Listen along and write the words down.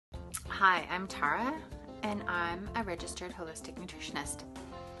Hi, I'm Tara, and I'm a registered holistic nutritionist.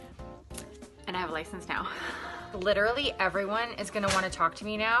 And I have a license now. Literally everyone is gonna wanna talk to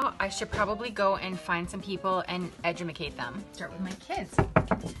me now. I should probably go and find some people and educate them. Start with my kids.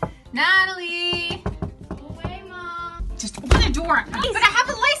 Natalie! Go away, Mom. Just open the door. But I have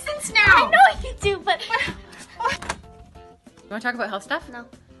a license now! I know you do, but... You wanna talk about health stuff? No.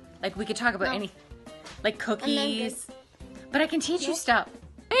 Like we could talk about anything. Like cookies. But I can teach you Yeah. stuff.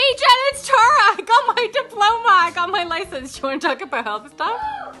 Hey Jen, it's Tara! I got my diploma, I got my license. Do you wanna talk about health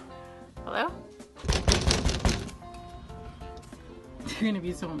stuff? Hello? You're gonna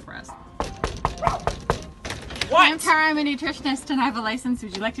be so impressed. What? I'm Tara, I'm a nutritionist and I have a license.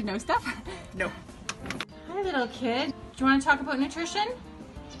 Would you like to know stuff? No. Hi little kid. Do you wanna talk about nutrition?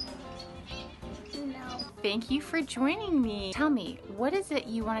 No. Thank you for joining me. Tell me, what is it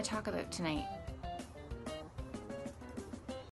you wanna talk about tonight?